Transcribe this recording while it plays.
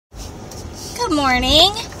Good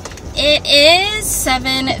morning. It is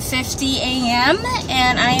 7:50 a.m.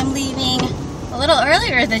 and I am leaving a little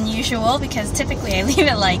earlier than usual because typically I leave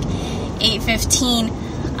at like 8:15.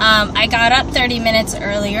 I got up 30 minutes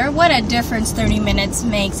earlier. What a difference 30 minutes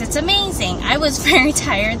makes. It's amazing. I was very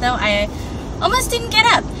tired though. I almost didn't get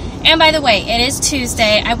up. And by the way, it is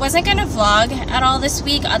Tuesday. I wasn't going to vlog at all this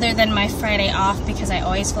week other than my Friday off because I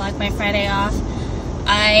always vlog my Friday off.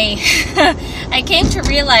 I came to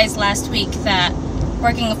realize last week that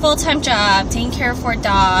working a full-time job, taking care of our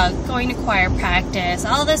dog, going to choir practice,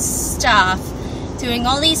 all this stuff, doing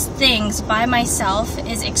all these things by myself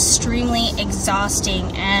is extremely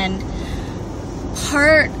exhausting, and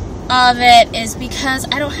part of it is because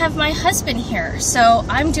I don't have my husband here. So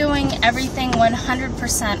I'm doing everything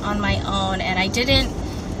 100% on my own, and I didn't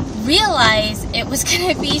realize it was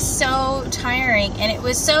going to be so tiring, and it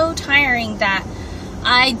was so tiring that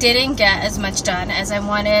I didn't get as much done as I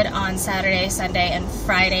wanted on Saturday, Sunday, and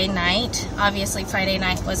Friday night. Obviously, Friday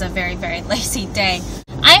night was a very, very lazy day.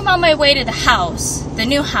 I'm on my way to the house, the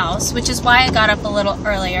new house, which is why I got up a little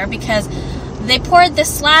earlier, because they poured the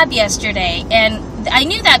slab yesterday, and I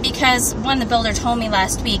knew that because the builder told me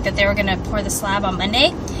last week that they were going to pour the slab on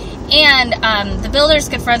Monday, and the builder's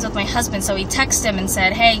good friends with my husband, so he texted him and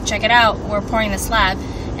said, hey, check it out, we're pouring the slab,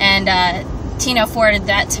 and Tina forwarded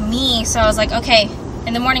that to me, so I was like, okay,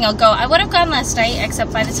 in the morning I'll go. I would have gone last night,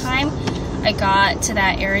 except by the time I got to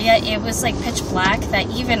that area, it was like pitch black that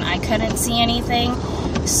even I couldn't see anything.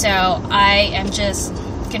 So I am just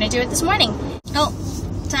gonna do it this morning. Oh,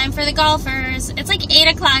 time for the golfers. It's like 8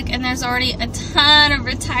 o'clock and there's already a ton of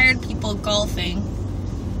retired people golfing.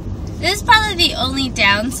 This is probably the only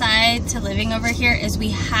downside to living over here is we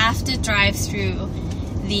have to drive through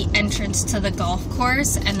the entrance to the golf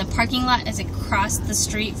course, and the parking lot is across the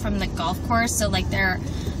street from the golf course, so like they're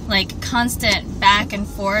like constant back and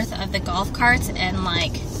forth of the golf carts and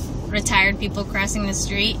like retired people crossing the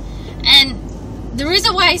street. And the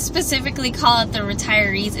reason why I specifically call it the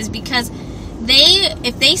retirees is because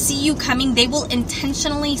if they see you coming, they will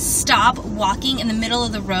intentionally stop walking in the middle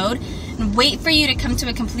of the road and wait for you to come to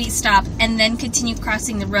a complete stop and then continue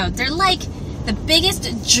crossing the road. They're like the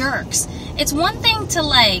biggest jerks. It's one thing to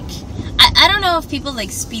like, I don't know if people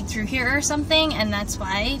like speed through here or something and that's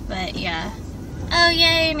why, but yeah. Oh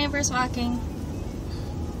yay, neighbors walking.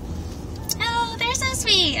 Oh, they're so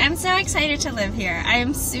sweet. I'm so excited to live here. I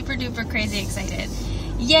am super duper crazy excited.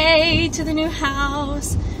 Yay to the new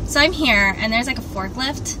house. So I'm here and there's like a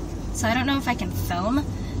forklift, so I don't know if I can film,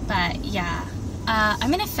 but yeah.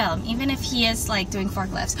 I'm gonna film, even if he is like doing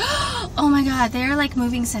forklifts. Oh my god, they're like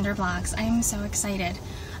moving cinder blocks. I am so excited.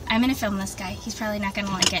 I'm gonna film this guy. He's probably not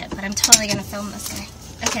gonna like it, but I'm totally gonna film this guy.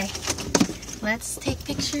 Okay, let's take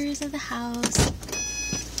pictures of the house.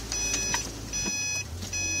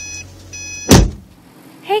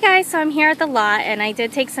 Hey guys, so I'm here at the lot and I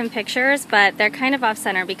did take some pictures, but they're kind of off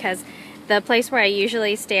center because the place where I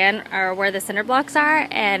usually stand are where the cinder blocks are,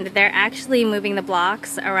 and they're actually moving the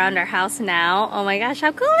blocks around our house now. Oh my gosh,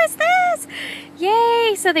 how cool is this?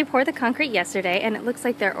 Yay! So they poured the concrete yesterday and it looks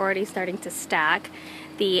like they're already starting to stack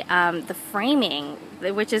the framing,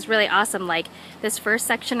 which is really awesome. Like this first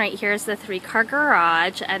section right here is the 3-car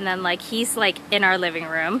garage, and then like he's like in our living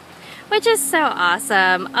room, which is so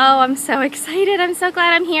awesome. Oh, I'm so excited. I'm so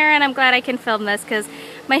glad I'm here, and I'm glad I can film this because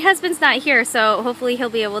my husband's not here, so hopefully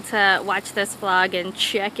he'll be able to watch this vlog and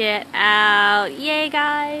check it out. Yay,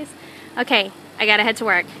 guys. Okay, I gotta head to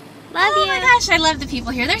work. Love you. Oh my gosh, I love the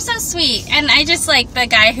people here. They're so sweet. And I just like the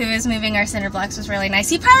guy who is moving our cinder blocks was really nice.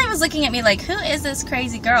 He probably was looking at me like, who is this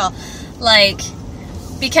crazy girl? Like,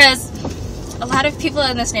 because a lot of people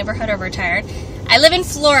in this neighborhood are retired. I live in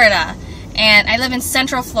Florida, and I live in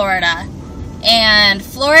Central Florida. And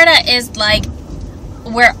Florida is like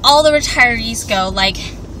where all the retirees go. Like,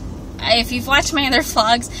 if you've watched my other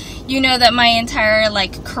vlogs, you know that my entire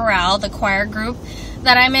like chorale, the choir group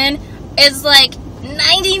that I'm in, is like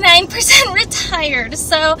 99% retired.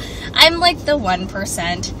 So I'm like the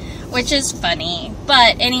 1%, which is funny.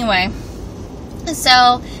 But anyway,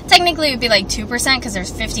 so technically it would be like 2% because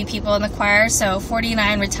there's 50 people in the choir, so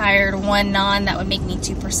 49 retired, 1 non, that would make me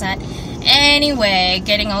 2%. Anyway,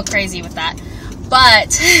 getting all crazy with that.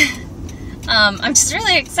 But I'm just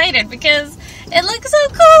really excited because it looks so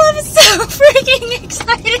cool. I'm so freaking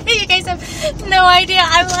excited. You guys have no idea.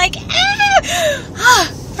 I'm like,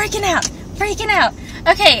 freaking out.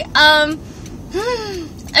 Okay, I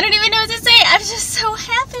don't even know what to say. I'm just so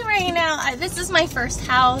happy right now. This is my first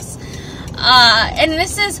house, and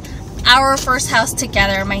this is our first house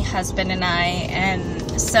together, my husband and I,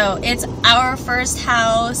 and so it's our first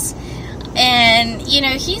house. And, you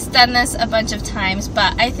know, he's done this a bunch of times,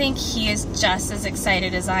 but I think he is just as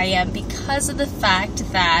excited as I am because of the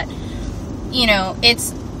fact that, you know,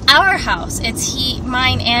 it's our house. It's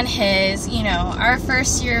mine and his, you know, our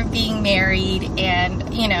first year of being married,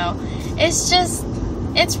 and, you know, it's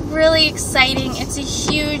really exciting. It's a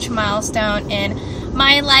huge milestone in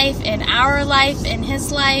my life, in our life, in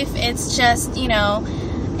his life. It's just, you know,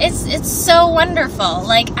 it's so wonderful.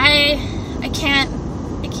 Like, I can't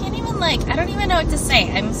even, like, I don't even know what to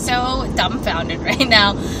say. I'm so dumbfounded right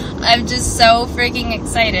now. I'm just so freaking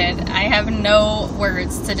excited. I have no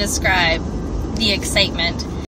words to describe the excitement.